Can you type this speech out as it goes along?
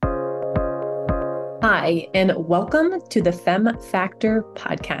Hi, and welcome to the Femme Factor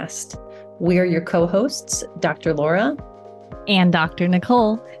podcast. We're your co-hosts, Dr. Laura and Dr.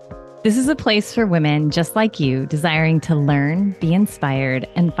 Nicole. This is a place for women just like you, desiring to learn, be inspired,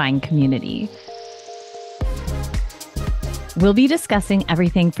 and find community. We'll be discussing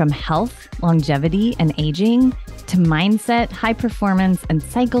everything from health, longevity, and aging, to mindset, high performance, and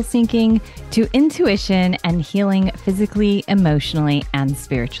cycle syncing, to intuition and healing physically, emotionally, and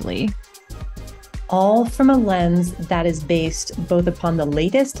spiritually. All from a lens that is based both upon the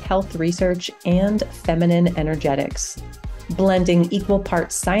latest health research and feminine energetics. Blending equal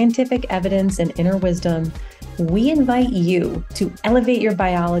parts scientific evidence and inner wisdom, we invite you to elevate your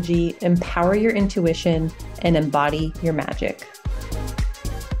biology, empower your intuition, and embody your magic.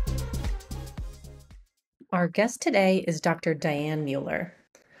 Our guest today is Dr. Diane Mueller.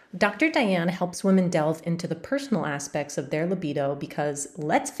 Dr. Diane helps women delve into the personal aspects of their libido because,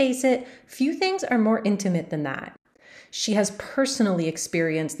 let's face it, few things are more intimate than that. She has personally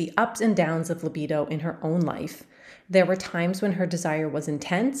experienced the ups and downs of libido in her own life. There were times when her desire was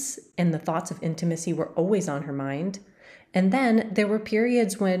intense and the thoughts of intimacy were always on her mind. And then there were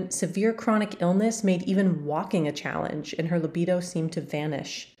periods when severe chronic illness made even walking a challenge and her libido seemed to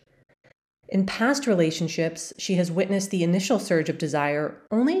vanish. In past relationships, she has witnessed the initial surge of desire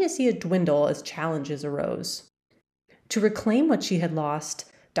only to see it dwindle as challenges arose. To reclaim what she had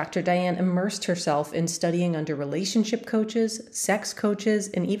lost, Dr. Diane immersed herself in studying under relationship coaches, sex coaches,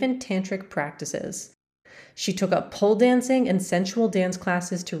 and even tantric practices. She took up pole dancing and sensual dance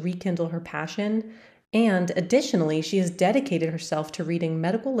classes to rekindle her passion, and additionally, she has dedicated herself to reading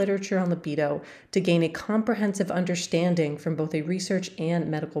medical literature on libido to gain a comprehensive understanding from both a research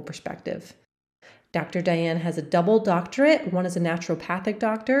and medical perspective. Dr. Diane has a double doctorate, one as a naturopathic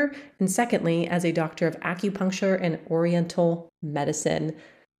doctor, and secondly, as a doctor of acupuncture and oriental medicine.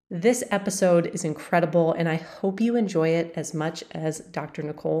 This episode is incredible, and I hope you enjoy it as much as Dr.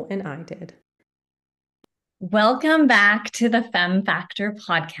 Nicole and I did. Welcome back to the Femme Factor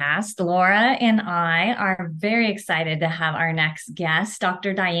podcast. Laura and I are very excited to have our next guest,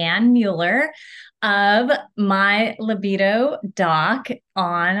 Dr. Diane Mueller of My Libido Doc,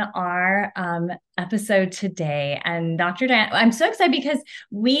 on our episode today. And Dr. Diane, I'm so excited because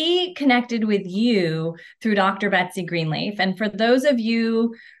we connected with you through Dr. Betsy Greenleaf. And for those of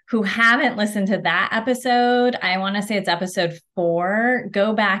you who haven't listened to that episode, I want to say it's episode 4.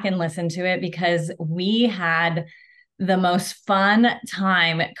 Go back and listen to it because we had the most fun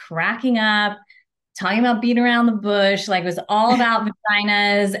time cracking up, talking about beating around the bush. Like, it was all about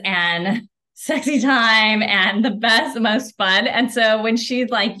vaginas and sexy time and the best, most fun. And so when she's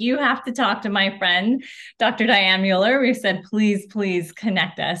like, you have to talk to my friend, Dr. Diane Mueller, we said, please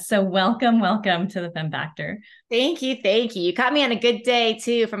connect us. So welcome to the Femme Factor. Thank you. You caught me on a good day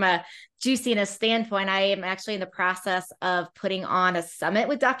too, from a juiciness standpoint. I am actually in the process of putting on a summit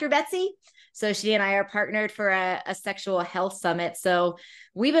with Dr. Betsy. So she and I are partnered for a sexual health summit. So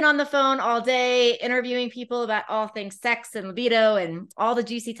we've been on the phone all day interviewing people about all things sex and libido and all the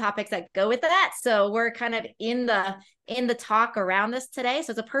juicy topics that go with that. So we're kind of in the talk around this today.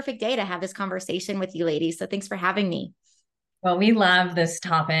 So it's a perfect day to have this conversation with you ladies. So thanks for having me. Well, we love this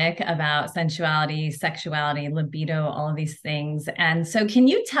topic about sensuality, sexuality, libido, all of these things. And so can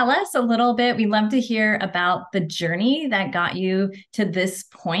you tell us a little bit? We love to hear about the journey that got you to this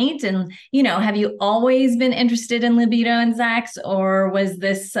point. And, have you always been interested in libido and sex, or was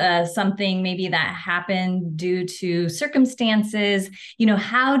this something maybe that happened due to circumstances?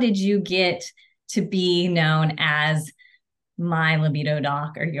 How did you get to be known as My Libido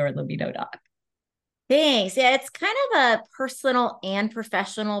Doc or Your Libido Doc? Thanks. Yeah, it's kind of a personal and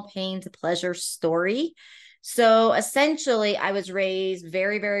professional pain to pleasure story. So essentially, I was raised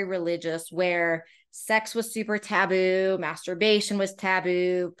very, very religious, where sex was super taboo, masturbation was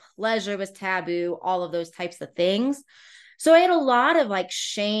taboo, pleasure was taboo, all of those types of things. So I had a lot of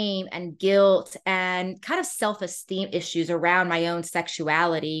shame and guilt and kind of self-esteem issues around my own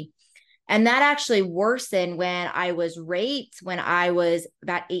sexuality. And that actually worsened when I was raped when I was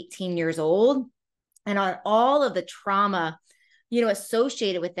about 18 years old. And on all of the trauma,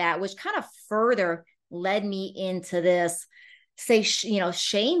 associated with that, which kind of further led me into this,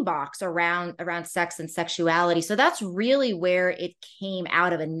 shame box around sex and sexuality. So that's really where it came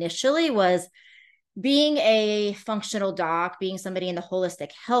out of initially, was being a functional doc, being somebody in the holistic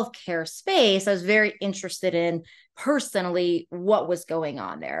healthcare space. I was very interested in personally what was going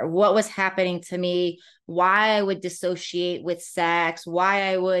on there, what was happening to me, why I would dissociate with sex,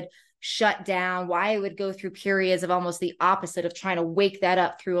 why I would shut down, why I would go through periods of almost the opposite of trying to wake that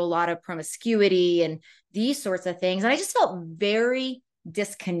up through a lot of promiscuity and these sorts of things. And I just felt very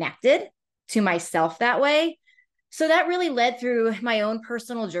disconnected to myself that way. So that really led through my own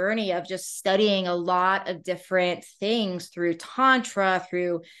personal journey of just studying a lot of different things through Tantra,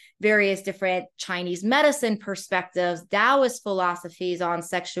 through various different Chinese medicine perspectives, Taoist philosophies on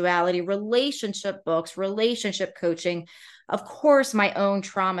sexuality, relationship books, relationship coaching, of course, my own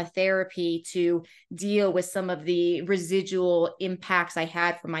trauma therapy to deal with some of the residual impacts I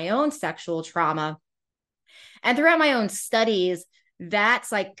had from my own sexual trauma. And throughout my own studies, that's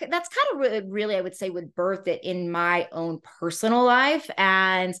kind of really, I would say, would birth it in my own personal life.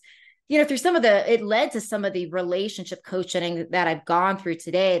 And, through it led to some of the relationship coaching that I've gone through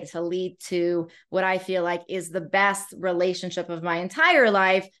today to lead to what I feel like is the best relationship of my entire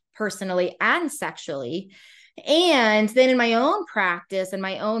life, personally and sexually. And then in my own practice and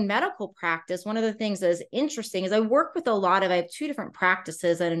my own medical practice, one of the things that is interesting is I have 2 different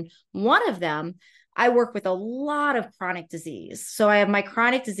practices, and one of them, I work with a lot of chronic disease. So I have my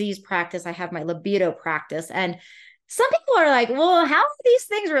chronic disease practice, I have my libido practice. And some people are like, well, how are these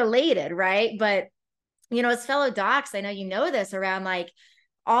things related? Right. But, as fellow docs, I know you know this around like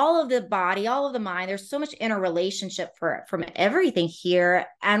all of the body, all of the mind, there's so much interrelationship from everything here.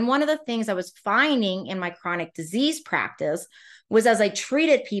 And one of the things I was finding in my chronic disease practice was as I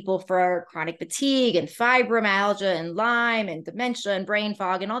treated people for chronic fatigue and fibromyalgia and Lyme and dementia and brain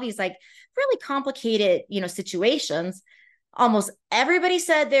fog and all these like really complicated, situations, almost everybody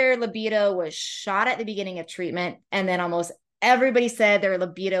said their libido was shot at the beginning of treatment. And then almost everybody said their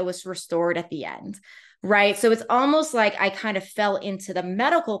libido was restored at the end. Right. So it's almost like I kind of fell into the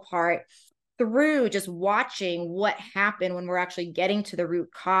medical part through just watching what happened when we're actually getting to the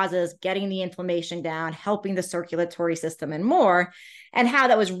root causes, getting the inflammation down, helping the circulatory system and more, and how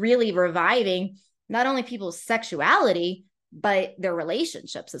that was really reviving not only people's sexuality, but their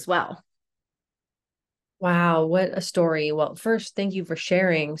relationships as well. Wow, what a story. Well, first, thank you for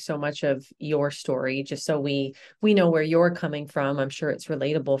sharing so much of your story, just so we know where you're coming from. I'm sure it's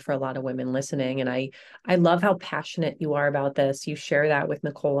relatable for a lot of women listening. And I love how passionate you are about this. You share that with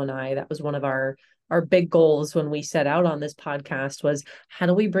Nicole and I. That was one of our big goals when we set out on this podcast was how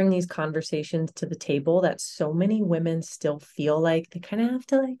do we bring these conversations to the table that so many women still feel like they kind of have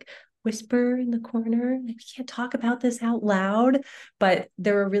to like whisper in the corner, like we can't talk about this out loud, but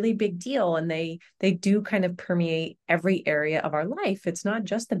they're a really big deal, and they do kind of permeate every area of our life. It's not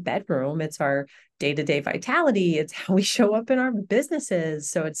just the bedroom, it's our day-to-day vitality, it's how we show up in our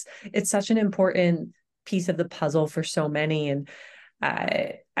businesses. So it's such an important piece of the puzzle for so many. And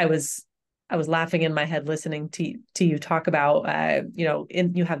I was laughing in my head listening to you talk about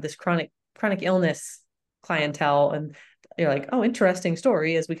you have this chronic illness clientele, and you're like, oh, interesting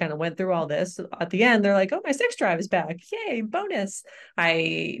story. As we kind of went through all this, at the end, they're like, oh, my sex drive is back. Yay, bonus.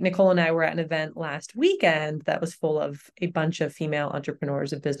 Nicole and I were at an event last weekend that was full of a bunch of female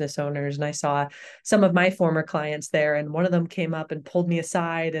entrepreneurs and business owners. And I saw some of my former clients there. And one of them came up and pulled me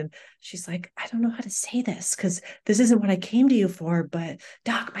aside. And she's like, I don't know how to say this because this isn't what I came to you for. But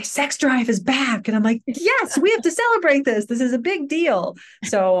doc, my sex drive is back. And I'm like, yes, we have to celebrate this. This is a big deal.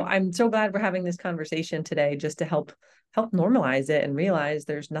 So I'm so glad we're having this conversation today just to help normalize it and realize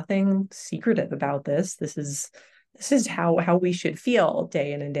there's nothing secretive about this. This is how we should feel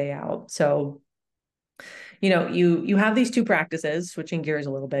day in and day out. So, you have these 2 practices, switching gears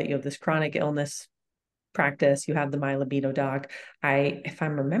a little bit. You have this chronic illness practice, you have the My Libido doc. If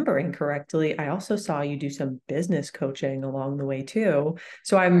I'm remembering correctly, I also saw you do some business coaching along the way too.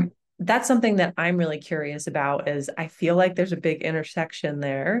 So that's something that I'm really curious about, is I feel like there's a big intersection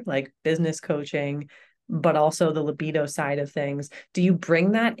there, like business coaching, but also the libido side of things. Do you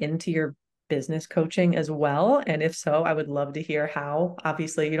bring that into your business coaching as well? And if so, I would love to hear how.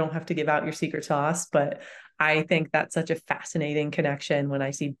 Obviously, you don't have to give out your secret sauce, but I think that's such a fascinating connection when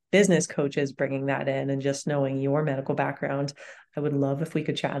I see business coaches bringing that in, and just knowing your medical background. I would love if we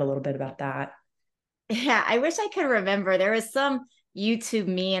could chat a little bit about that. Yeah, I wish I could remember. There was some YouTube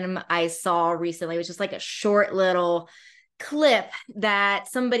meme I saw recently, which is like a short little clip that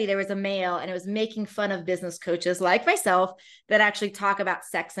there was a male, and it was making fun of business coaches like myself that actually talk about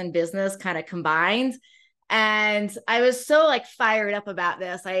sex and business kind of combined. And I was so like fired up about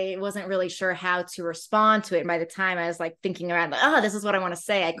this. I wasn't really sure how to respond to it. And by the time I was like thinking around, like, oh, this is what I want to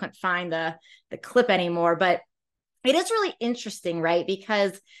say, I couldn't find the clip anymore. But it is really interesting, right?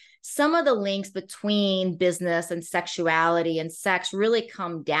 Because some of the links between business and sexuality and sex really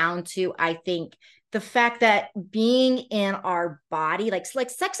come down to, I think, the fact that being in our body, like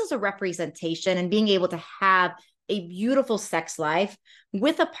sex is a representation, and being able to have a beautiful sex life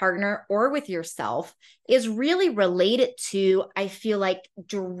with a partner or with yourself is really related to, I feel like,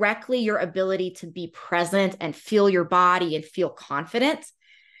 directly your ability to be present and feel your body and feel confident.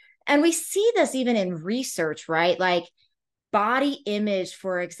 And we see this even in research, right? Like body image,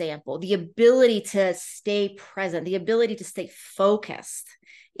 for example, the ability to stay present, the ability to stay focused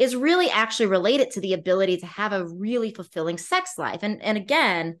is really actually related to the ability to have a really fulfilling sex life. And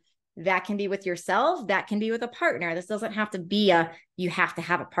again, that can be with yourself, that can be with a partner. This doesn't have to be you have to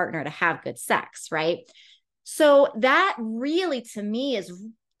have a partner to have good sex, right? So that really to me is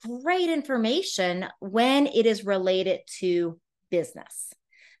great information when it is related to business.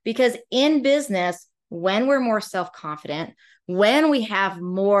 Because in business, when we're more self-confident, when we have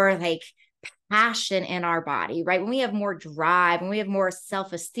more like passion in our body, right? When we have more drive, when we have more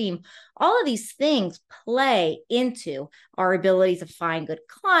self-esteem, all of these things play into our ability to find good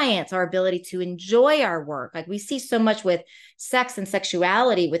clients, our ability to enjoy our work. Like we see so much with sex and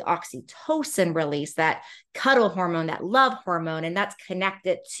sexuality with oxytocin release, that cuddle hormone, that love hormone, and that's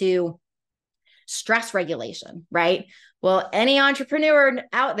connected to stress regulation, right? Well, any entrepreneur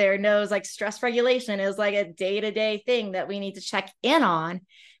out there knows like stress regulation is like a day-to-day thing that we need to check in on.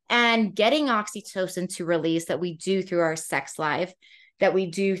 And getting oxytocin to release that we do through our sex life, that we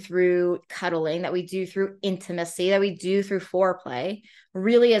do through cuddling, that we do through intimacy, that we do through foreplay,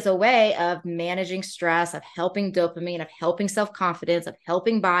 really is a way of managing stress, of helping dopamine, of helping self-confidence, of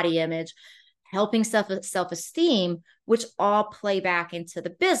helping body image, helping self-esteem, which all play back into the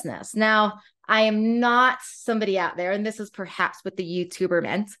business. Now, I am not somebody out there, and this is perhaps what the YouTuber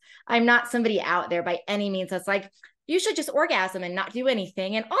meant. I'm not somebody out there by any means that's like, you should just orgasm and not do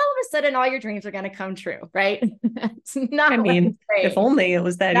anything. And all of a sudden, all your dreams are going to come true, right? It's not. I mean, if only it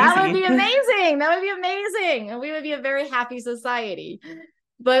was that easy. That would be amazing. That would be amazing. And we would be a very happy society.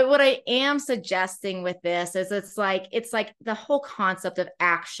 But what I am suggesting with this is it's like the whole concept of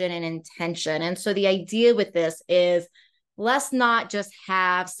action and intention. And so the idea with this is let's not just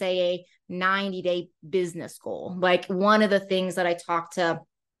have, say, a 90-day business goal. Like one of the things that I talk to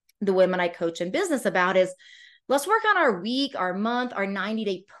the women I coach in business about is let's work on our week, our month, our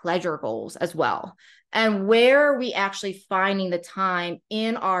 90-day pleasure goals as well. And where are we actually finding the time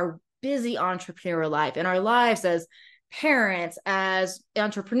in our busy entrepreneur life, in our lives as parents, as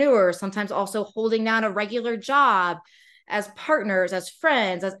entrepreneurs, sometimes also holding down a regular job, as partners, as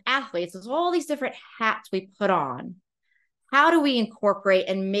friends, as athletes, as all these different hats we put on. How do we incorporate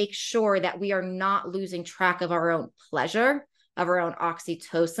and make sure that we are not losing track of our own pleasure, of our own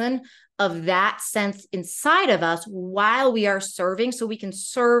oxytocin, of that sense inside of us while we are serving, so we can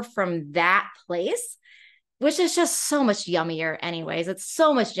serve from that place, which is just so much yummier anyways. It's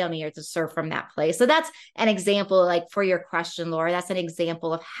so much yummier to serve from that place. So that's an example, like for your question, Laura, that's an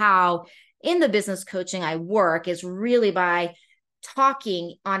example of how in the business coaching I work is really by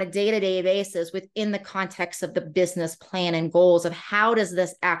talking on a day-to-day basis within the context of the business plan and goals of how does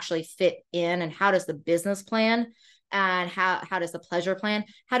this actually fit in, and how does the business plan and how does the pleasure plan,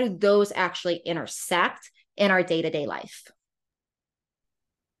 how do those actually intersect in our day-to-day life?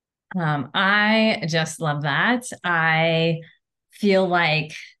 I just love that. I feel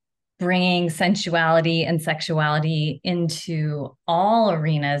like bringing sensuality and sexuality into all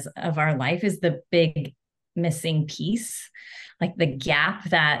arenas of our life is the big missing piece, like the gap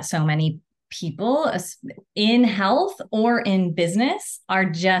that so many people in health or in business are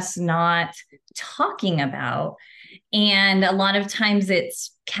just not talking about. And a lot of times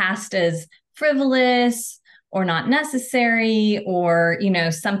it's cast as frivolous or not necessary, or,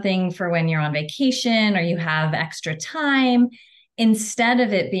 something for when you're on vacation or you have extra time, instead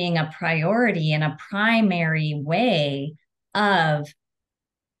of it being a priority and a primary way of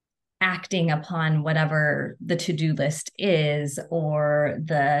acting upon whatever the to-do list is or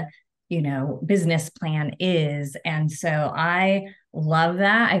the, business plan is. And so I love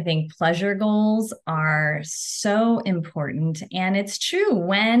that. I think pleasure goals are so important. And it's true,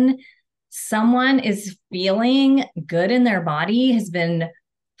 when someone is feeling good in their body, has been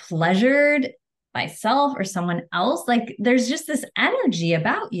pleasured by self or someone else, like there's just this energy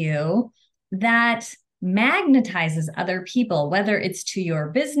about you that magnetizes other people, whether it's to your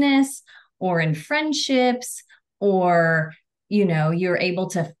business or in friendships, or you're able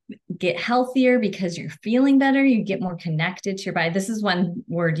to get healthier because you're feeling better, you get more connected to your body. This is one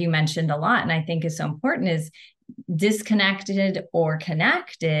word you mentioned a lot and I think is so important, is disconnected or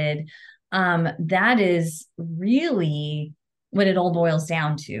connected. That is really what it all boils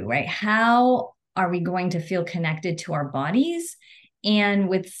down to, right? How are we going to feel connected to our bodies? And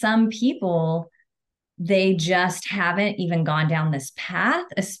with some people, they just haven't even gone down this path.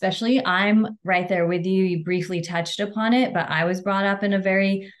 Especially, I'm right there with you. You briefly touched upon it, but I was brought up in a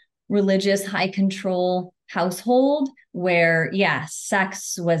very religious, high control household where, yeah,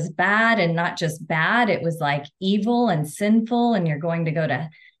 sex was bad, and not just bad. It was like evil and sinful, and you're going to go to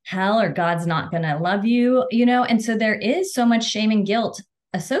hell or God's not going to love you, And so there is so much shame and guilt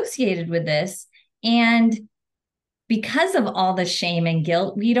associated with this. And because of all the shame and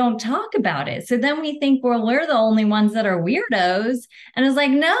guilt, we don't talk about it. So then we think, well, we're the only ones that are weirdos. And it's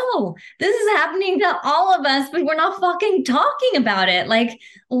like, no, this is happening to all of us, but we're not fucking talking about it. Like,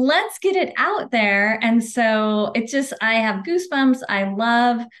 let's get it out there. And so it's just, I have goosebumps. I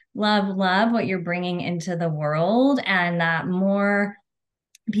love, love, love what you're bringing into the world, and that more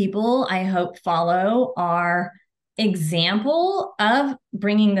people, I hope, follow our example of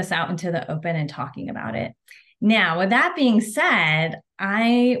bringing this out into the open and talking about it. Now, with that being said,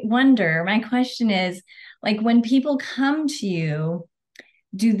 I wonder, my question is, like, when people come to you,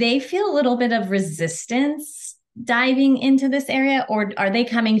 do they feel a little bit of resistance diving into this area, or are they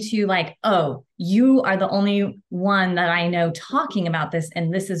coming to you like, oh, you are the only one that I know talking about this,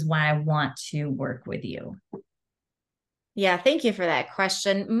 and this is why I want to work with you? Yeah, thank you for that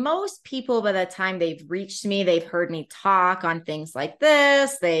question. Most people, by the time they've reached me, they've heard me talk on things like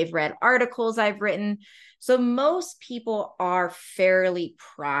this, they've read articles I've written. So most people are fairly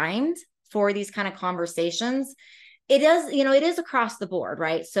primed for these kind of conversations. It is, it is across the board,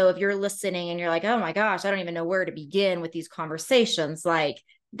 right? So if you're listening and you're like, oh my gosh, I don't even know where to begin with these conversations, like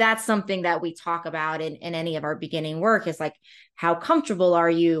that's something that we talk about in any of our beginning work, is like, how comfortable are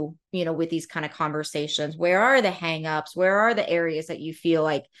you, with these kind of conversations? Where are the hangups? Where are the areas that you feel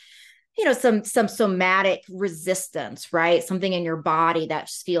like, some somatic resistance, right? Something in your body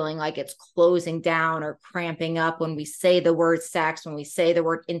that's feeling like it's closing down or cramping up when we say the word sex, when we say the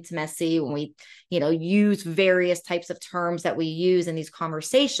word intimacy, when we, use various types of terms that we use in these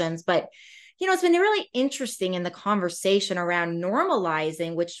conversations. But it's been really interesting in the conversation around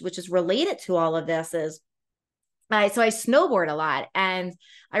normalizing, which is related to all of this, is so I snowboard a lot, and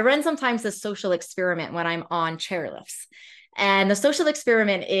I run sometimes the social experiment when I'm on chairlifts. And the social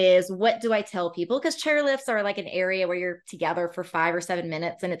experiment is, what do I tell people? Because chairlifts are like an area where you're together for 5 or 7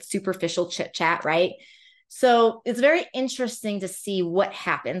 minutes and it's superficial chit chat, right? So it's very interesting to see what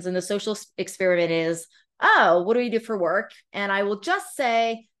happens. And the social experiment is, oh, what do we do for work? And I will just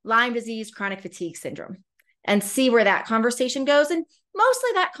say Lyme disease, chronic fatigue syndrome, and see where that conversation goes. And mostly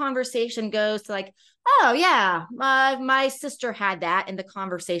that conversation goes to like, oh yeah, my sister had that, and the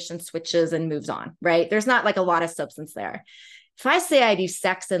conversation switches and moves on, right? There's not like a lot of substance there. If I say I do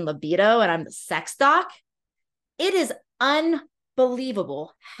sex and libido and I'm the sex doc, it is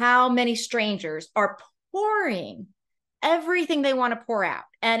unbelievable how many strangers are pouring everything they want to pour out.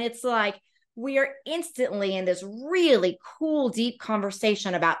 And it's like, we are instantly in this really cool, deep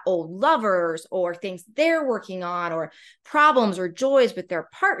conversation about old lovers or things they're working on, or problems or joys with their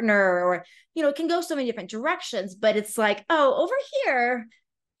partner, or, it can go so many different directions. But it's like, oh, over here,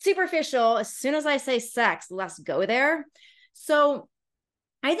 superficial. As soon as I say sex, let's go there. So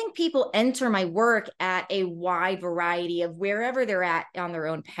I think people enter my work at a wide variety of wherever they're at on their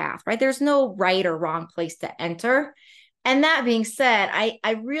own path, right? There's no right or wrong place to enter. And that being said,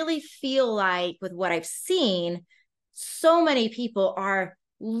 I really feel like with what I've seen, so many people are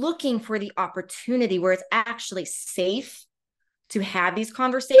looking for the opportunity where it's actually safe to have these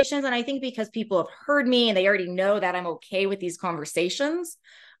conversations. And I think because people have heard me and they already know that I'm okay with these conversations,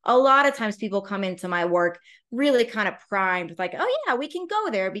 a lot of times people come into my work really kind of primed with like, oh yeah, we can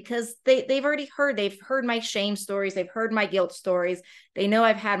go there, because they've already heard, they've heard my shame stories, they've heard my guilt stories, they know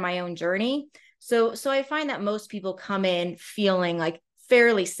I've had my own journey. So I find that most people come in feeling like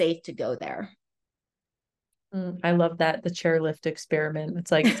fairly safe to go there. I love that, the chairlift experiment.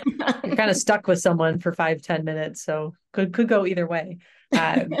 It's like you're kind of stuck with someone for 5-10 minutes, so could go either way.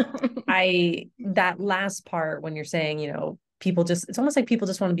 I that last part when you're saying, people just, it's almost like people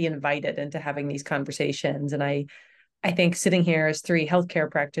just want to be invited into having these conversations. And I think sitting here as three healthcare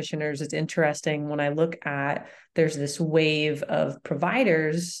practitioners, it's interesting when I look at, there's this wave of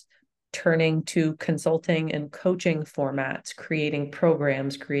providers turning to consulting and coaching formats, creating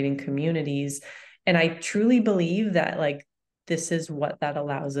programs, creating communities. And I truly believe that like this is what that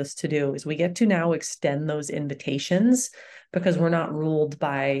allows us to do, is we get to now extend those invitations because we're not ruled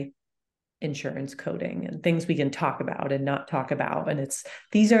by insurance coding and things we can talk about and not talk about. And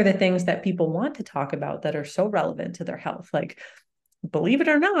these are the things that people want to talk about that are so relevant to their health. Like, believe it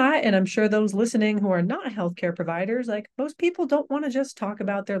or not, and I'm sure those listening who are not healthcare providers, like most people don't want to just talk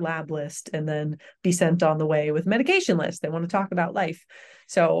about their lab list and then be sent on the way with medication list. They want to talk about life.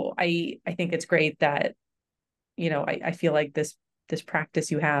 So I think it's great that, I feel like this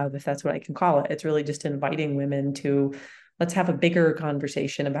practice you have, if that's what I can call it, it's really just inviting women to, let's have a bigger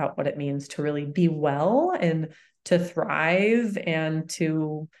conversation about what it means to really be well and to thrive and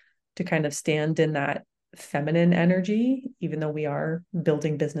to kind of stand in that feminine energy, even though we are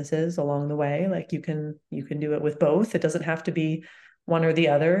building businesses along the way. Like you can do it with both. It doesn't have to be one or the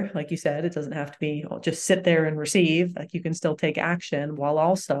other. Like you said, it doesn't have to be just sit there and receive. Like you can still take action while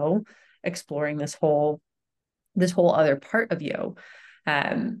also exploring this whole other part of you.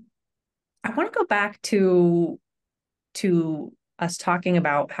 I want to go back to us talking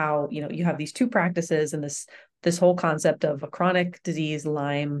about how, you have these two practices and this whole concept of a chronic disease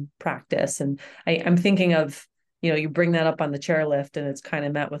Lyme practice. And I'm thinking of, you bring that up on the chairlift and it's kind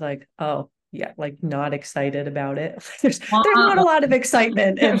of met with like, oh yeah, like not excited about it. There's not a lot of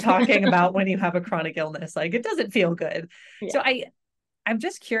excitement in talking about when you have a chronic illness. Like it doesn't feel good. Yeah. So I'm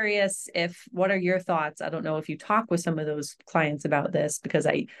just curious what are your thoughts? I don't know if you talk with some of those clients about this, because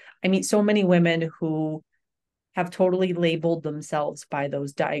I meet so many women who have totally labeled themselves by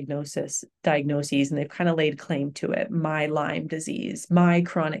those diagnoses, and they've kind of laid claim to it. My Lyme disease, my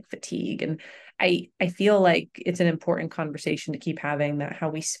chronic fatigue. And I feel like it's an important conversation to keep having, that how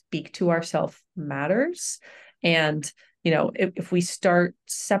we speak to ourselves matters. And, if we start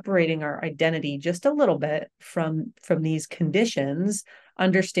separating our identity just a little bit from these conditions,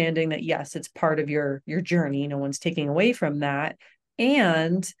 understanding that, yes, it's part of your journey. No one's taking away from that.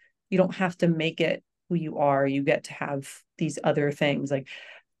 And you don't have to make it who you are. You get to have these other things. Like,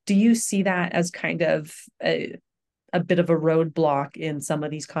 do you see that as kind of a bit of a roadblock in some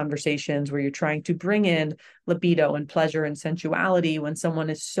of these conversations where you're trying to bring in libido and pleasure and sensuality when someone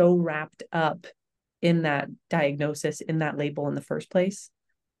is so wrapped up in that diagnosis, in that label in the first place?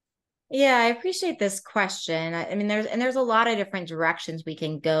 Yeah, I appreciate this question. I mean, there's a lot of different directions we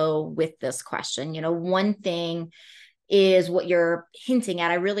can go with this question. One thing is what you're hinting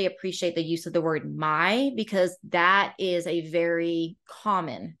at. I really appreciate the use of the word my, because that is a very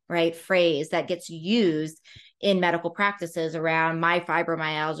common, right, phrase that gets used in medical practices around my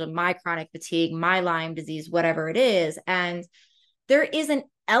fibromyalgia, my chronic fatigue, my Lyme disease, whatever it is. And there is an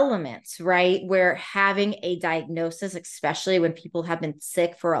element, right, where having a diagnosis, especially when people have been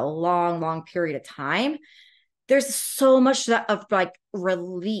sick for a long, long period of time, there's so much of like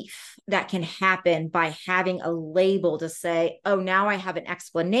relief that can happen by having a label to say, oh, now I have an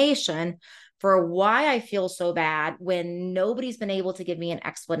explanation for why I feel so bad, when nobody's been able to give me an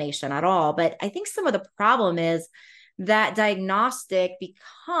explanation at all. But I think some of the problem is that diagnostic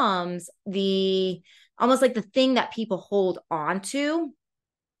becomes the almost like the thing that people hold on to,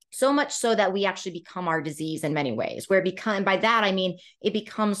 so much so that we actually become our disease in many ways, where by that I mean it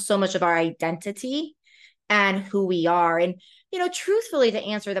becomes so much of our identity and who we are. And, truthfully, to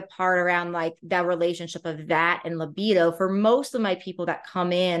answer the part around like that relationship of that and libido, for most of my people that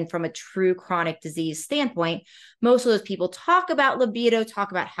come in from a true chronic disease standpoint, most of those people talk about libido,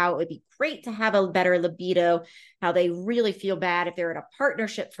 talk about how it would be great to have a better libido, how they really feel bad if they're in a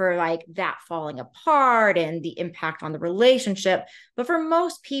partnership for like that falling apart and the impact on the relationship. But for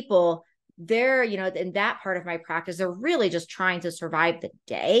most people, they're, in that part of my practice, they're really just trying to survive the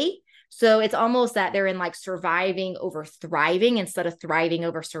day. So it's almost that they're in like surviving over thriving instead of thriving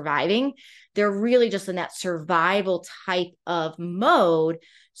over surviving. They're really just in that survival type of mode.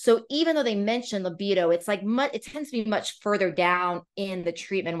 So even though they mention libido, it's like it tends to be much further down in the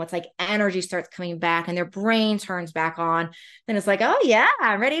treatment. What's like energy starts coming back and their brain turns back on. Then it's like, oh yeah,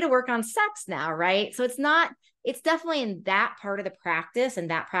 I'm ready to work on sex now, right? So it's definitely in that part of the practice. And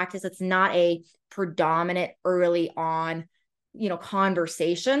that practice, it's not a predominant early on,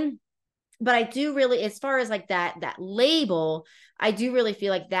 conversation. But I do really, as far as like that label, I do really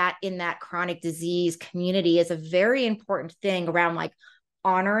feel like that in that chronic disease community is a very important thing around like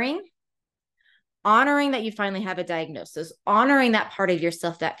honoring that you finally have a diagnosis, honoring that part of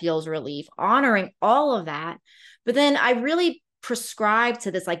yourself that feels relief, honoring all of that. But then I really prescribe to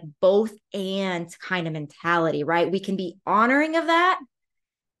this like both and kind of mentality, right? We can be honoring of that,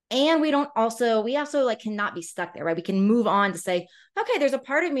 and we also like cannot be stuck there, right? We can move on to say, okay, there's a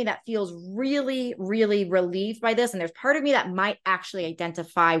part of me that feels really, really relieved by this. And there's part of me that might actually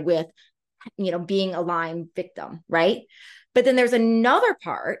identify with, being a Lyme victim, right? But then there's another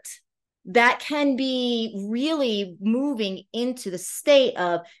part that can be really moving into the state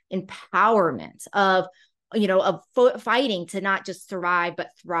of empowerment, of fighting to not just survive,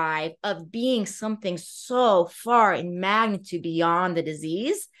 but thrive, of being something so far in magnitude beyond the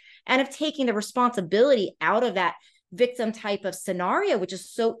disease, and of taking the responsibility out of that victim type of scenario, which is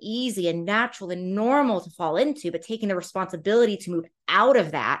so easy and natural and normal to fall into, but taking the responsibility to move out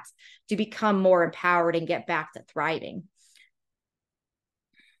of that to become more empowered and get back to thriving.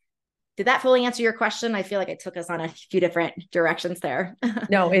 Did that fully answer your question? I feel like I took us on a few different directions there.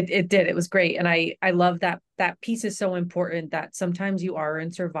 No, it did. It was great. And I love that piece is so important, that sometimes you are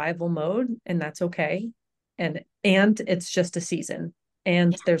in survival mode and that's okay. and it's just a season,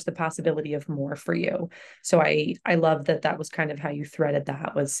 and there's the possibility of more for you. So I love that was kind of how you threaded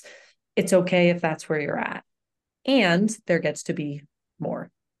that, was it's okay if that's where you're at, and there gets to be more,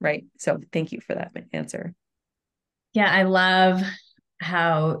 right? So thank you for that answer. Yeah, I love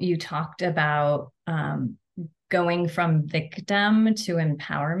how you talked about going from victim to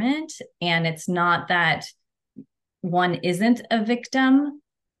empowerment. And it's not that one isn't a victim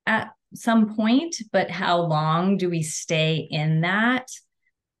at some point, but how long do we stay in that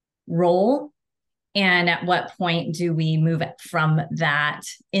role? And at what point do we move from that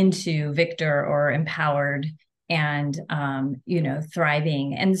into victor or empowered and,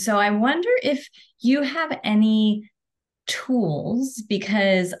 thriving? And so I wonder if you have any tools,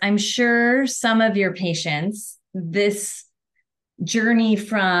 because I'm sure some of your patients, this journey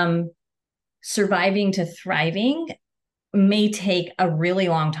from surviving to thriving may take a really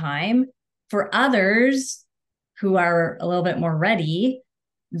long time. For others who are a little bit more ready,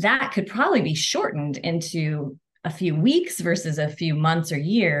 that could probably be shortened into a few weeks versus a few months or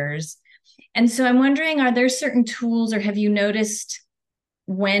years. And so I'm wondering, are there certain tools, or have you noticed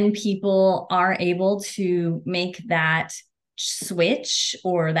when people are able to make that switch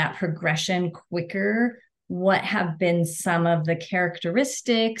or that progression quicker, what have been some of the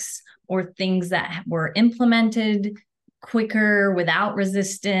characteristics or things that were implemented quicker without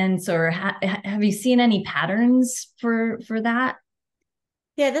resistance? Or have you seen any patterns for that?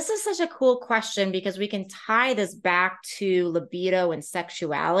 Yeah, this is such a cool question because we can tie this back to libido and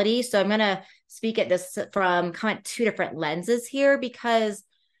sexuality. So I'm going to speak at this from kind of two different lenses here, because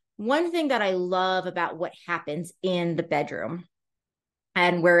one thing that I love about what happens in the bedroom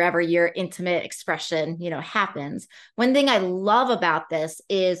and wherever your intimate expression, happens, one thing I love about this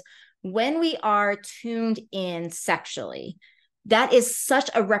is when we are tuned in sexually, that is such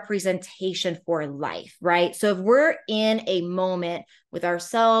a representation for life, right? So if we're in a moment with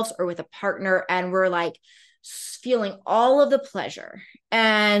ourselves or with a partner and we're like feeling all of the pleasure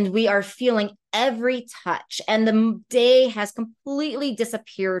and we are feeling every touch and the day has completely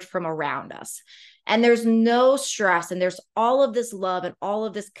disappeared from around us and there's no stress and there's all of this love and all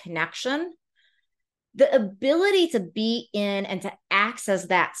of this connection, the ability to be in and to access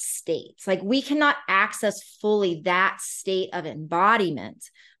that state. It's like we cannot access fully that state of embodiment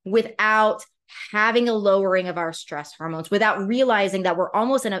without having a lowering of our stress hormones, without realizing that we're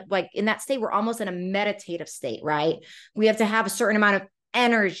almost in that state, we're almost in a meditative state, right? We have to have a certain amount of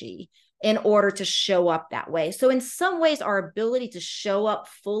energy in order to show up that way. So in some ways, our ability to show up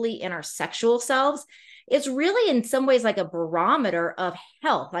fully in our sexual selves, it's really in some ways like a barometer of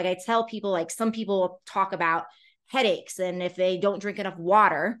health. Like I tell people, like some people talk about headaches, and if they don't drink enough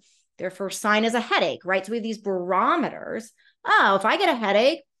water, their first sign is a headache, right? So we have these barometers. Oh, if I get a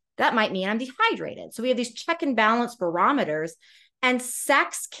headache, that might mean I'm dehydrated. So we have these check and balance barometers, and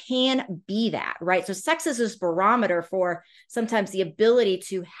sex can be that, right? So sex is this barometer for sometimes the ability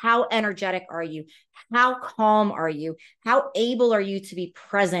to how energetic are you? How calm are you? How able are you to be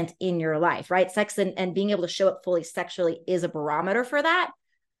present in your life, right? Sex and being able to show up fully sexually is a barometer for that.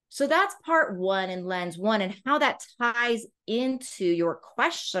 So that's part one in lens one, and how that ties into your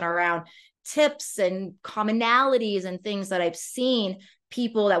question around tips and commonalities and things that I've seen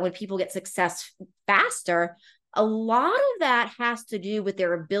people that when people get success faster, a lot of that has to do with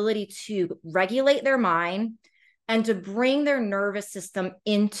their ability to regulate their mind and to bring their nervous system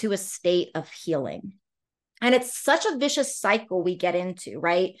into a state of healing. And it's such a vicious cycle we get into,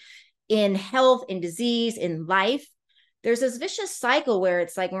 right? In health, in disease, in life, there's this vicious cycle where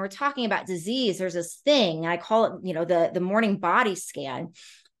it's like when we're talking about disease, there's this thing, and I call it, the morning body scan.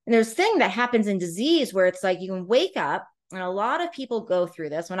 And there's a thing that happens in disease where it's like you can wake up, and a lot of people go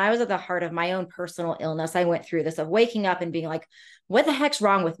through this. When I was at the heart of my own personal illness, I went through this of waking up and being like, what the heck's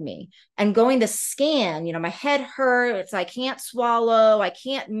wrong with me? And going to scan, my head hurts. I can't swallow. I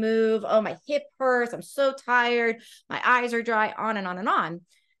can't move. Oh, my hip hurts. I'm so tired. My eyes are dry, on and on and on.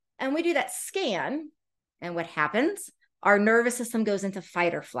 And we do that scan. And what happens? Our nervous system goes into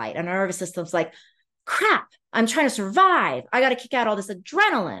fight or flight. And our nervous system's like, crap, I'm trying to survive. I got to kick out all this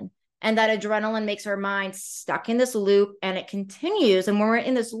adrenaline. And that adrenaline makes our mind stuck in this loop, and it continues. And when we're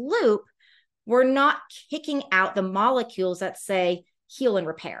in this loop, we're not kicking out the molecules that say heal and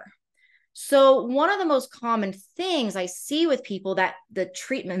repair. So one of the most common things I see with people that the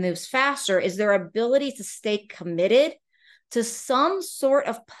treatment moves faster is their ability to stay committed to some sort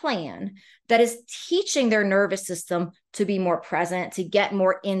of plan that is teaching their nervous system to be more present, to get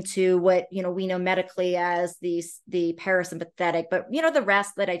more into what, we know medically as the parasympathetic, but, the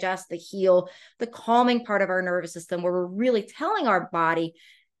rest, the digest, the heal, the calming part of our nervous system, where we're really telling our body,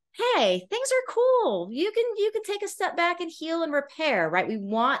 hey, things are cool. You can take a step back and heal and repair, right? We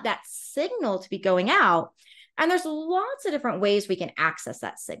want that signal to be going out. And there's lots of different ways we can access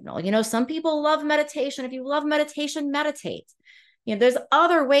that signal. Some people love meditation. If you love meditation, meditate. There's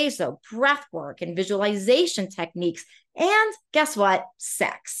other ways though, breath work and visualization techniques. And guess what?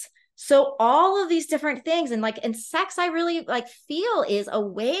 Sex. So all of these different things, and sex, I really feel is a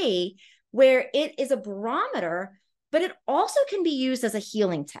way where it is a barometer, but it also can be used as a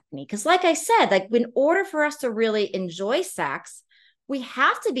healing technique. Because like I said, in order for us to really enjoy sex, we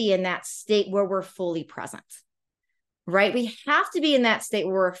have to be in that state where we're fully present, right? We have to be in that state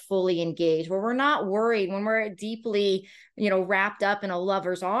where we're fully engaged, where we're not worried, when we're deeply, wrapped up in a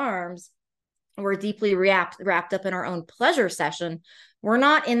lover's arms, we're deeply wrapped up in our own pleasure session. We're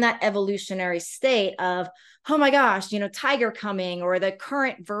not in that evolutionary state of, oh my gosh, tiger coming, or the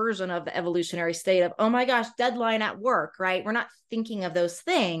current version of the evolutionary state of, oh my gosh, deadline at work, right? We're not thinking of those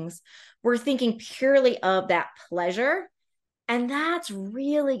things. We're thinking purely of that pleasure. And that's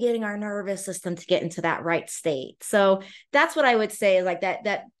really getting our nervous system to get into that right state. So that's what I would say is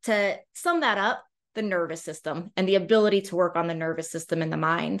that to sum that up, the nervous system and the ability to work on the nervous system and the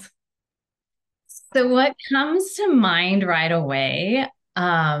mind. So what comes to mind right away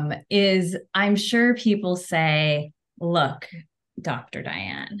is I'm sure people say, look, Dr.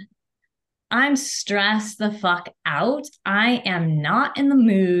 Diane, I'm stressed the fuck out. I am not in the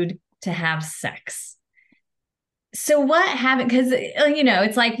mood to have sex. So what happened? Because,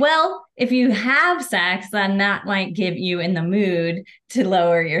 it's like, well, if you have sex, then that might give you in the mood to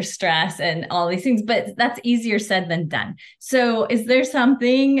lower your stress and all these things, but that's easier said than done. So is there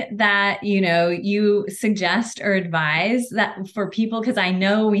something that, you suggest or advise that for people? Because I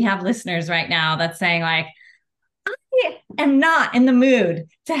know we have listeners right now that's saying like, I am not in the mood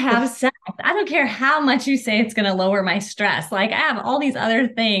to have sex. I don't care how much you say it's going to lower my stress. Like I have all these other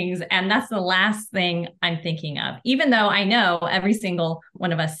things, and that's the last thing I'm thinking of. Even though I know every single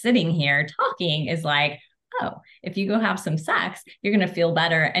one of us sitting here talking is like, oh, if you go have some sex, you're going to feel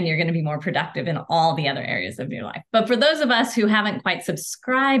better and you're going to be more productive in all the other areas of your life. But for those of us who haven't quite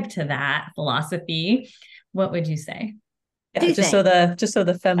subscribed to that philosophy, what would you say? Yeah, just so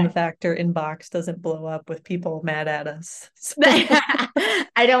the femme factor inbox doesn't blow up with people mad at us.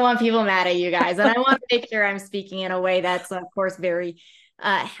 I don't want people mad at you guys, and I want to make sure I'm speaking in a way that's, of course, very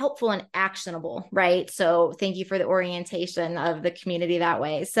helpful and actionable, right? So thank you for the orientation of the community that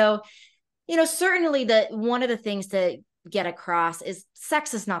way. So, certainly one of the things to get across is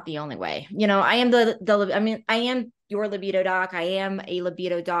sex is not the only way. I am your libido doc. I am a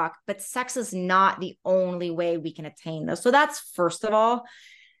libido doc, but sex is not the only way we can attain this. So that's first of all.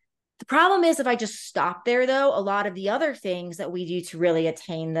 The problem is if I just stop there, though, a lot of the other things that we do to really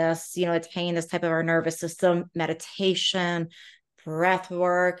attain this type of our nervous system, meditation, breath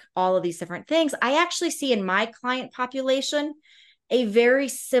work, all of these different things, I actually see in my client population a very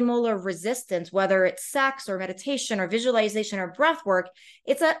similar resistance, whether it's sex or meditation or visualization or breath work.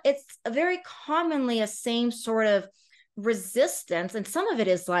 It's a very commonly a same sort of resistance. And some of it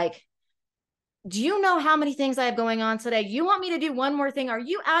is like, do you know how many things I have going on today? You want me to do one more thing? Are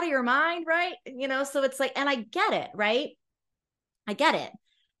you out of your mind? Right. So it's like, and I get it. Right. I get it.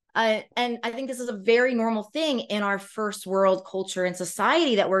 And I think this is a very normal thing in our first world culture and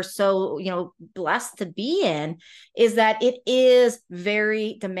society that we're so, blessed to be in, is that it is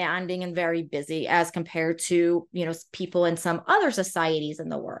very demanding and very busy as compared to, people in some other societies in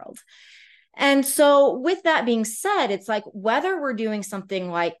the world. And so with that being said, it's like whether we're doing something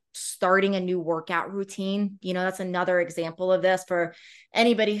like starting a new workout routine, that's another example of this for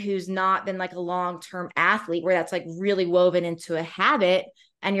anybody who's not been like a long-term athlete where that's like really woven into a habit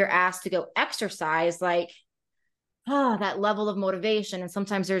and you're asked to go exercise, like, that level of motivation. And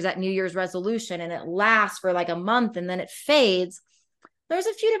sometimes there's that New Year's resolution and it lasts for like a month and then it fades. There's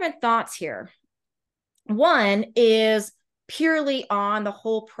a few different thoughts here. One is purely on the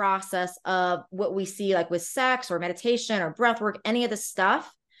whole process of what we see like with sex or meditation or breath work, any of the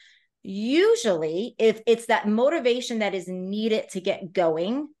stuff. Usually, if it's that motivation that is needed to get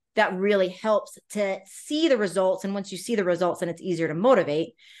going, that really helps to see the results. And once you see the results, then it's easier to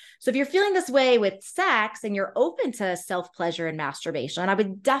motivate. So if you're feeling this way with sex and you're open to self-pleasure and masturbation, I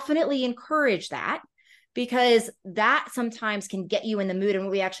would definitely encourage that, because that sometimes can get you in the mood. And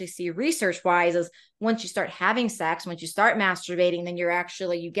what we actually see research wise is once you start having sex, once you start masturbating, then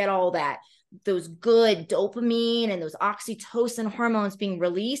you get all those good dopamine and those oxytocin hormones being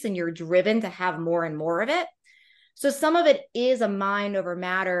released, and you're driven to have more and more of it. So some of it is a mind over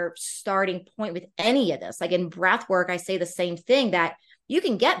matter starting point with any of this. Like in breath work, I say the same thing, that you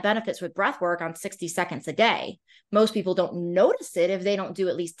can get benefits with breath work on 60 seconds a day. Most people don't notice it if they don't do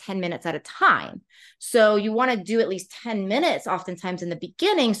at least 10 minutes at a time. So you want to do at least 10 minutes oftentimes in the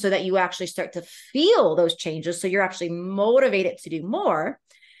beginning so that you actually start to feel those changes. So you're actually motivated to do more.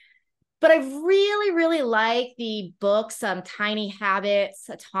 But I really, really like the books, Tiny Habits,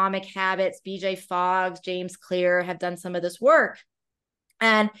 Atomic Habits. BJ Fogg, James Clear have done some of this work.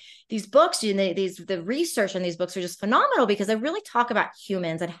 And these books, the research in these books are just phenomenal because they really talk about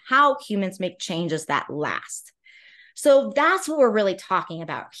humans and how humans make changes that last. So that's what we're really talking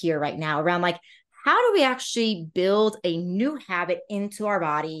about here right now, around like, how do we actually build a new habit into our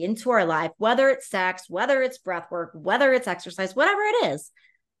body, into our life, whether it's sex, whether it's breath work, whether it's exercise, whatever it is,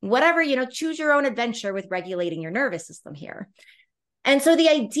 whatever, choose your own adventure with regulating your nervous system here. And so the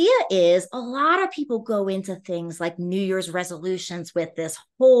idea is a lot of people go into things like New Year's resolutions with this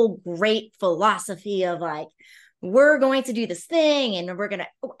whole great philosophy of like, we're going to do this thing and we're going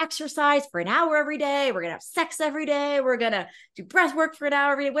to exercise for an hour every day. We're going to have sex every day. We're going to do breath work for an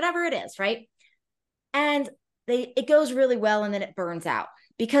hour every day, whatever it is, right? And it goes really well and then it burns out,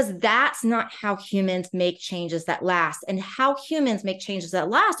 because that's not how humans make changes that last. And how humans make changes that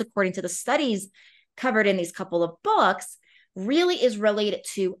last, according to the studies covered in these couple of books, really is related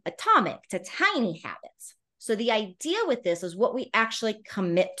to tiny habits. So the idea with this is what we actually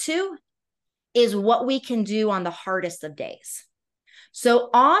commit to is what we can do on the hardest of days. So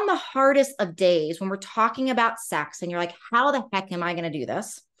on the hardest of days, when we're talking about sex and you're like, how the heck am I going to do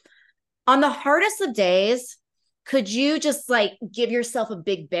this? On the hardest of days, could you just like give yourself a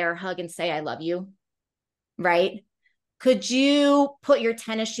big bear hug and say, I love you? Right? Could you put your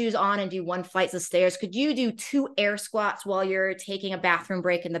tennis shoes on and do 1 flight of stairs? Could you do 2 air squats while you're taking a bathroom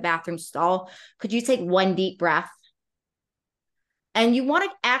break in the bathroom stall? Could you take 1 deep breath? And you want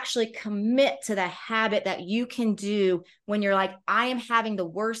to actually commit to the habit that you can do when you're like, I am having the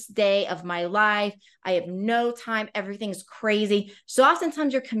worst day of my life. I have no time. Everything's crazy. So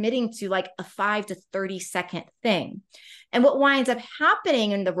oftentimes you're committing to like a 5 to 30-second thing. And what winds up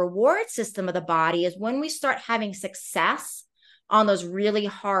happening in the reward system of the body is when we start having success on those really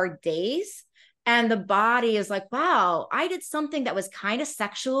hard days, and the body is like, wow, I did something that was kind of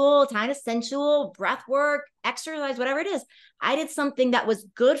sexual, kind of sensual, breath work, exercise, whatever it is. I did something that was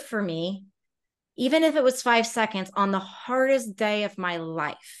good for me, even if it was 5 seconds on the hardest day of my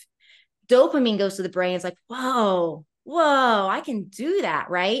life. Dopamine goes to the brain. It's like, whoa, I can do that,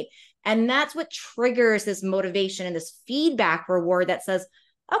 right? And that's what triggers this motivation and this feedback reward that says,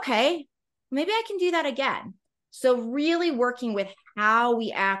 okay, maybe I can do that again. So really working with how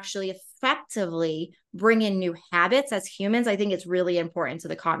we actually effectively bring in new habits as humans, I think it's really important to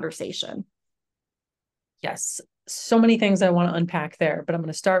the conversation. Yes. So many things I want to unpack there, but I'm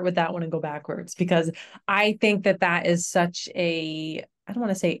going to start with that one and go backwards, because I think that is such a, I don't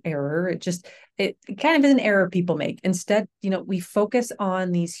want to say error. It kind of is an error people make. Instead, we focus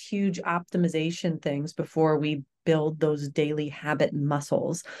on these huge optimization things before we build those daily habit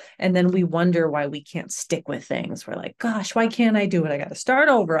muscles. And then we wonder why we can't stick with things. We're like, gosh, why can't I do it? I got to start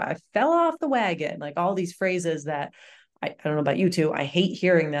over. I fell off the wagon. Like all these phrases that I don't know about you two, I hate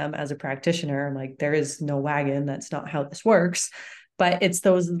hearing them as a practitioner. I'm like, there is no wagon. That's not how this works. But it's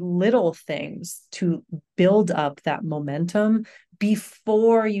those little things to build up that momentum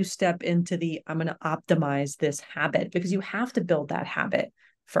before you step into I'm going to optimize this habit, because you have to build that habit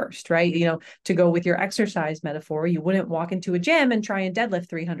first, right? To go with your exercise metaphor, you wouldn't walk into a gym and try and deadlift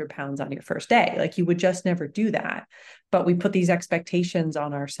 300 pounds on your first day. Like you would just never do that. But we put these expectations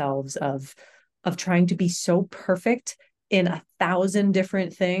on ourselves of trying to be so perfect in 1,000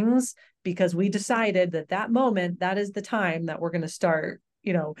 different things, because we decided that moment, that is the time that we're going to start,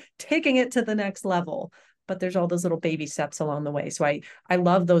 taking it to the next level. But there's all those little baby steps along the way. So I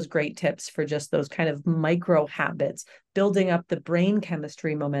love those great tips for just those kind of micro habits, building up the brain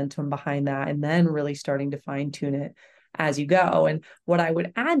chemistry momentum behind that, and then really starting to fine tune it as you go. And what I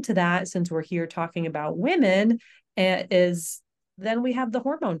would add to that, since we're here talking about women, is then we have the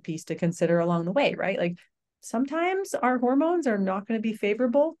hormone piece to consider along the way, right? Like sometimes our hormones are not going to be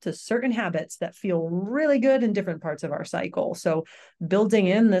favorable to certain habits that feel really good in different parts of our cycle. So building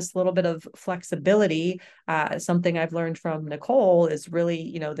in this little bit of flexibility, something I've learned from Nicole is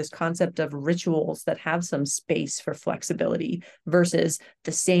really, this concept of rituals that have some space for flexibility versus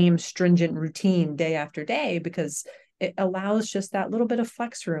the same stringent routine day after day, because it allows just that little bit of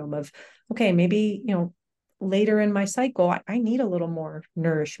flex room of, okay, maybe, later in my cycle, I need a little more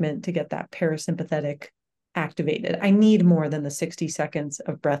nourishment to get that parasympathetic activated. I need more than the 60 seconds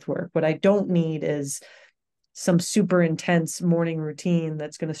of breath work. What I don't need is some super intense morning routine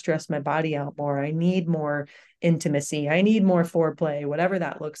that's going to stress my body out more. I need more intimacy. I need more foreplay, whatever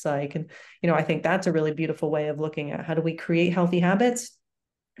that looks like. And, I think that's a really beautiful way of looking at how do we create healthy habits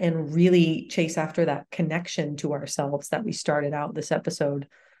and really chase after that connection to ourselves that we started out this episode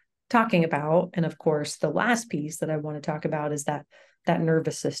talking about. And of course, the last piece that I want to talk about is that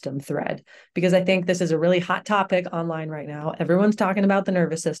nervous system thread, because I think this is a really hot topic online right now. Everyone's talking about the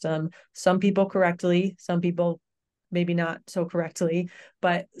nervous system, some people correctly, some people maybe not so correctly,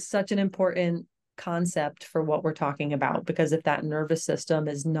 but such an important concept for what we're talking about, because if that nervous system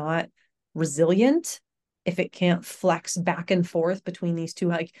is not resilient, if it can't flex back and forth between these two,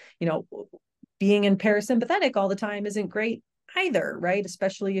 like, being in parasympathetic all the time isn't great either, right?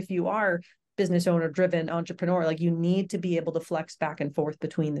 Especially if you are business owner driven entrepreneur, like you need to be able to flex back and forth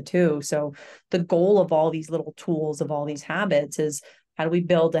between the two. So the goal of all these little tools, of all these habits, is how do we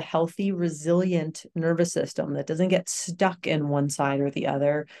build a healthy, resilient nervous system that doesn't get stuck in one side or the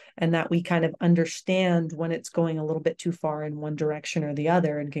other, and that we kind of understand when it's going a little bit too far in one direction or the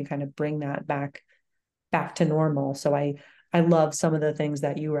other, and can kind of bring that back to normal. So I love some of the things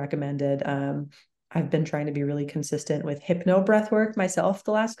that you recommended. I've been trying to be really consistent with hypno breath work myself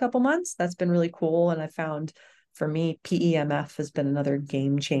the last couple months. That's been really cool. And I found for me, PEMF has been another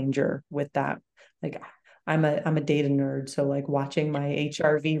game changer with that. Like I'm a data nerd. So like watching my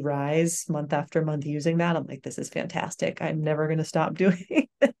HRV rise month after month using that, I'm like, this is fantastic. I'm never going to stop doing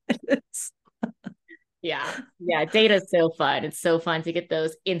this. Yeah. Yeah. Data is so fun. It's so fun to get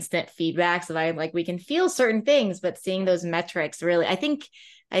those instant feedbacks of we can feel certain things, but seeing those metrics really, I think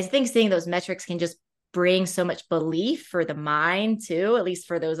seeing those metrics can just bring so much belief for the mind too, at least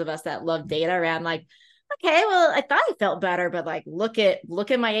for those of us that love data around okay, well, I thought I felt better, but look at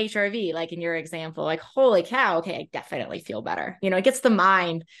my HRV, like in your example, holy cow, okay, I definitely feel better. It gets the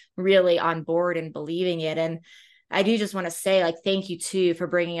mind really on board and believing it. And I do just want to say thank you too for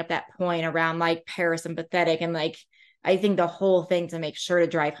bringing up that point around parasympathetic. And I think the whole thing to make sure to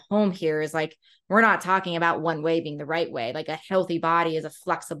drive home here is we're not talking about one way being the right way. A healthy body is a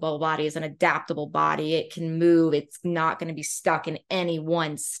flexible body, is an adaptable body. It can move. It's not going to be stuck in any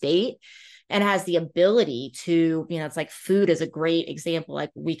one state, and has the ability to, it's food is a great example.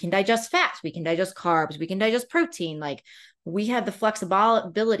 We can digest fats, we can digest carbs, we can digest protein. We have the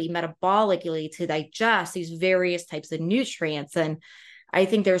flexibility metabolically to digest these various types of nutrients. And I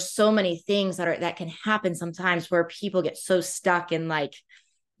think there's so many things that can happen sometimes where people get so stuck in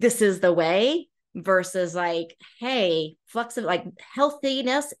this is the way, versus hey, flexible,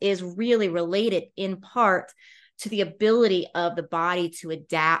 healthiness is really related in part to the ability of the body to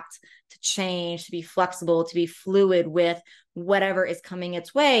adapt, to change, to be flexible, to be fluid with whatever is coming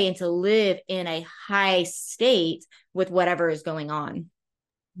its way, and to live in a high state with whatever is going on.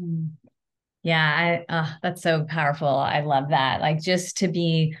 Yeah, that's so powerful. I love that. Just to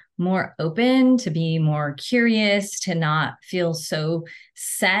be more open, to be more curious, to not feel so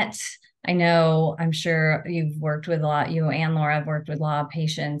set. I'm sure you've worked with you and Laura have worked with a lot of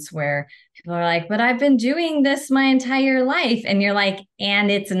patients where people are like, but I've been doing this my entire life. And you're like,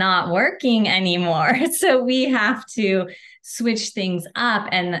 and it's not working anymore. So we have to switch things up.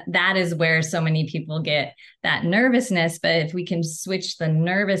 And that is where so many people get that nervousness. But if we can switch the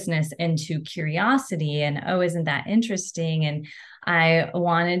nervousness into curiosity and, oh, isn't that interesting? And I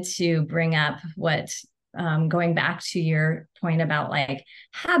wanted to bring up going back to your point about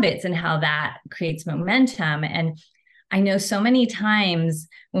habits and how that creates momentum. And I know so many times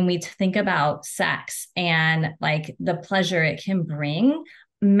when we think about sex and the pleasure it can bring,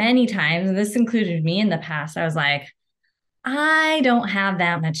 many times, and this included me in the past, I was like, I don't have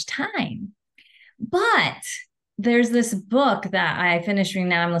that much time. But there's this book that I finished reading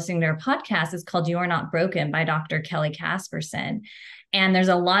now. I'm listening to her podcast. It's called You Are Not Broken by Dr. Kelly Casperson. And there's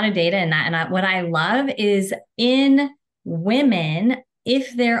a lot of data in that. And what I love is in women,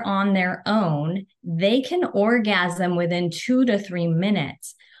 if they're on their own, they can orgasm within 2 to 3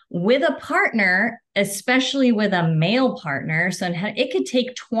 minutes. With a partner, especially with a male partner, so it could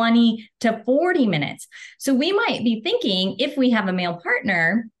take 20 to 40 minutes. So we might be thinking, if we have a male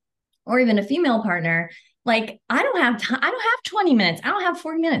partner or even a female partner, I don't have time. I don't have 20 minutes. I don't have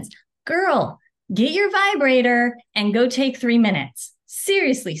 40 minutes. Girl, get your vibrator and go take 3 minutes.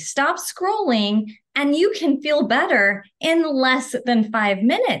 Seriously, stop scrolling and you can feel better in less than 5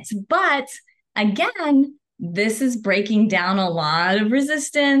 minutes. But again, this is breaking down a lot of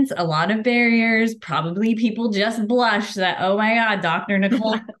resistance, a lot of barriers. Probably people just blush that, oh my God, Dr.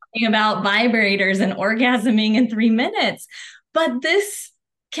 Nicole talking about vibrators and orgasming in 3 minutes. But this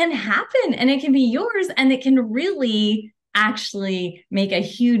can happen and it can be yours, and it can really actually make a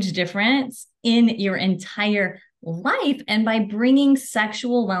huge difference in your entire life. And by bringing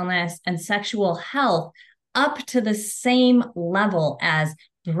sexual wellness and sexual health up to the same level as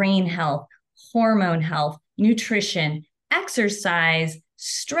brain health, hormone health, nutrition, exercise,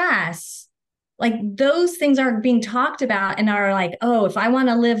 stress, like those things are being talked about and are like, oh, if I want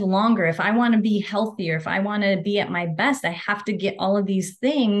to live longer, if I want to be healthier, if I want to be at my best, I have to get all of these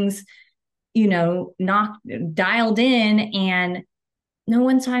things, dialed in, and no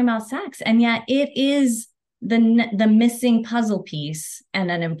one's talking about sex. And yet it is the missing puzzle piece, and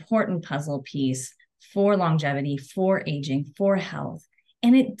an important puzzle piece for longevity, for aging, for health.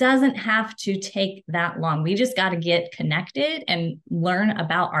 And it doesn't have to take that long. We just got to get connected and learn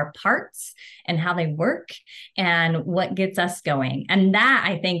about our parts and how they work and what gets us going. And that,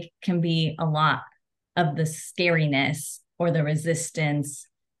 I think, can be a lot of the scariness or the resistance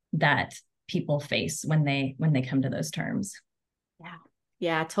that people face when they come to those terms. Yeah.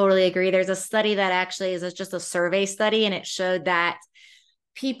 Yeah, totally agree. There's a study that actually is just a survey study, and it showed that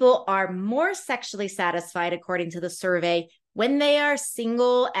people are more sexually satisfied, according to the survey, when they are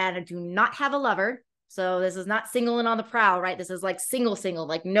single and do not have a lover. So this is not single and on the prowl, right? This is like single,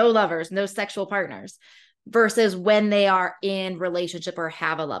 like no lovers, no sexual partners, versus when they are in relationship or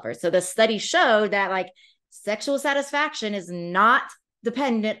have a lover. So the study showed that like sexual satisfaction is not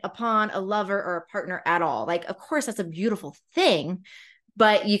dependent upon a lover or a partner at all. Like, of course, that's a beautiful thing,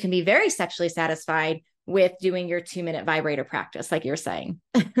 but you can be very sexually satisfied with doing your 2-minute vibrator practice, like you're saying.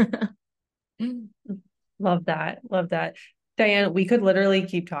 Love that. Love that. Diane, we could literally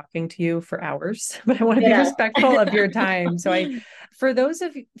keep talking to you for hours, but I want to be respectful of your time. So for those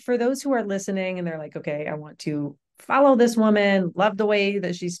who are listening and they're like, okay, I want to follow this woman, love the way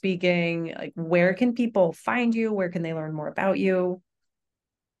that she's speaking, like, where can people find you? Where can they learn more about you?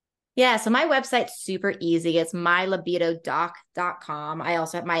 Yeah, so my website's super easy. It's mylibidodoc.com. I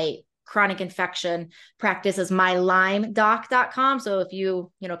also have my chronic infection practice is mylymedoc.com. So if you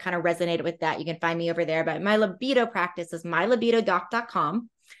kind of resonated with that, you can find me over there. But my libido practice is mylibidodoc.com.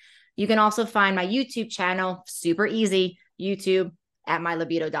 You can also find my YouTube channel, super easy, YouTube at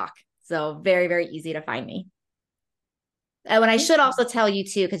mylibidodoc. So very, very easy to find me. And I should also tell you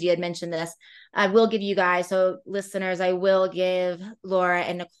too, because you had mentioned this, I will give you guys, so listeners, I will give Laura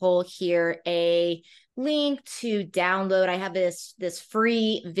and Nicole here a link to download. I have this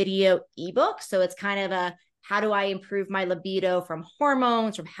free video ebook. So it's kind of a, how do I improve my libido from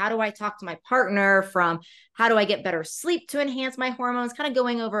hormones, from how do I talk to my partner, from how do I get better sleep to enhance my hormones, kind of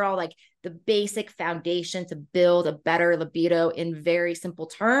going over all like the basic foundation to build a better libido in very simple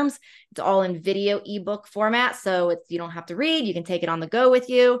terms. It's all in video ebook format. So you don't have to read, you can take it on the go with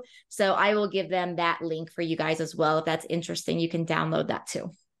you. So I will give them that link for you guys as well. If that's interesting, you can download that too.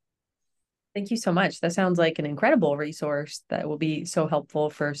 Thank you so much. That sounds like an incredible resource that will be so helpful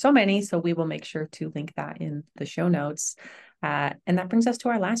for so many. So we will make sure to link that in the show notes. And that brings us to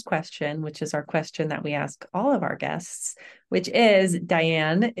our last question, which is our question that we ask all of our guests, which is,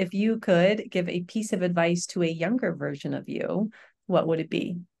 Diane, if you could give a piece of advice to a younger version of you, what would it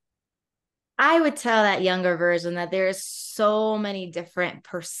be? I would tell that younger version that there's so many different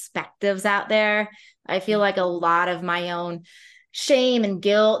perspectives out there. I feel like a lot of my own shame and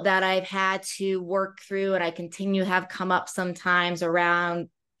guilt that I've had to work through, and I continue to have come up sometimes around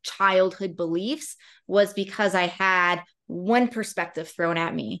childhood beliefs, was because I had one perspective thrown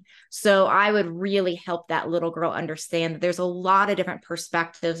at me. So I would really help that little girl understand that there's a lot of different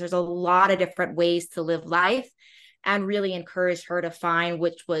perspectives. There's a lot of different ways to live life, and really encourage her to find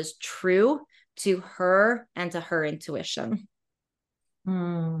which was true to her and to her intuition.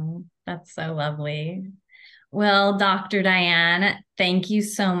 That's so lovely. Well, Dr. Diane, thank you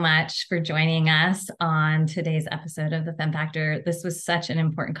so much for joining us on today's episode of the Femme Factor. This was such an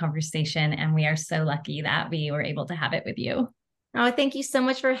important conversation, and we are so lucky that we were able to have it with you. Oh, thank you so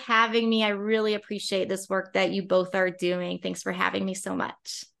much for having me. I really appreciate this work that you both are doing. Thanks for having me so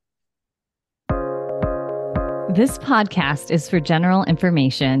much. This podcast is for general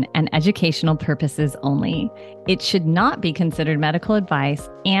information and educational purposes only. It should not be considered medical advice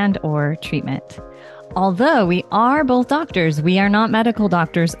and/or treatment. Although we are both doctors, we are not medical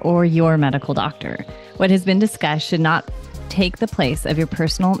doctors or your medical doctor. What has been discussed should not take the place of your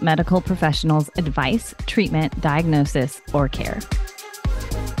personal medical professional's advice, treatment, diagnosis, or care.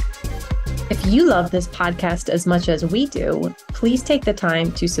 If you love this podcast as much as we do, please take the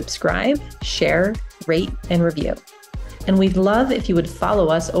time to subscribe, share, rate, and review. And we'd love if you would follow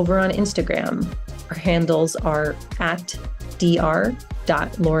us over on Instagram. Our handles are at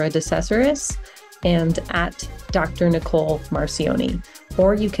dr.lauradecesaris and at Dr. Nicole Marcioni,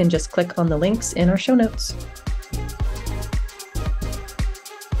 or you can just click on the links in our show notes.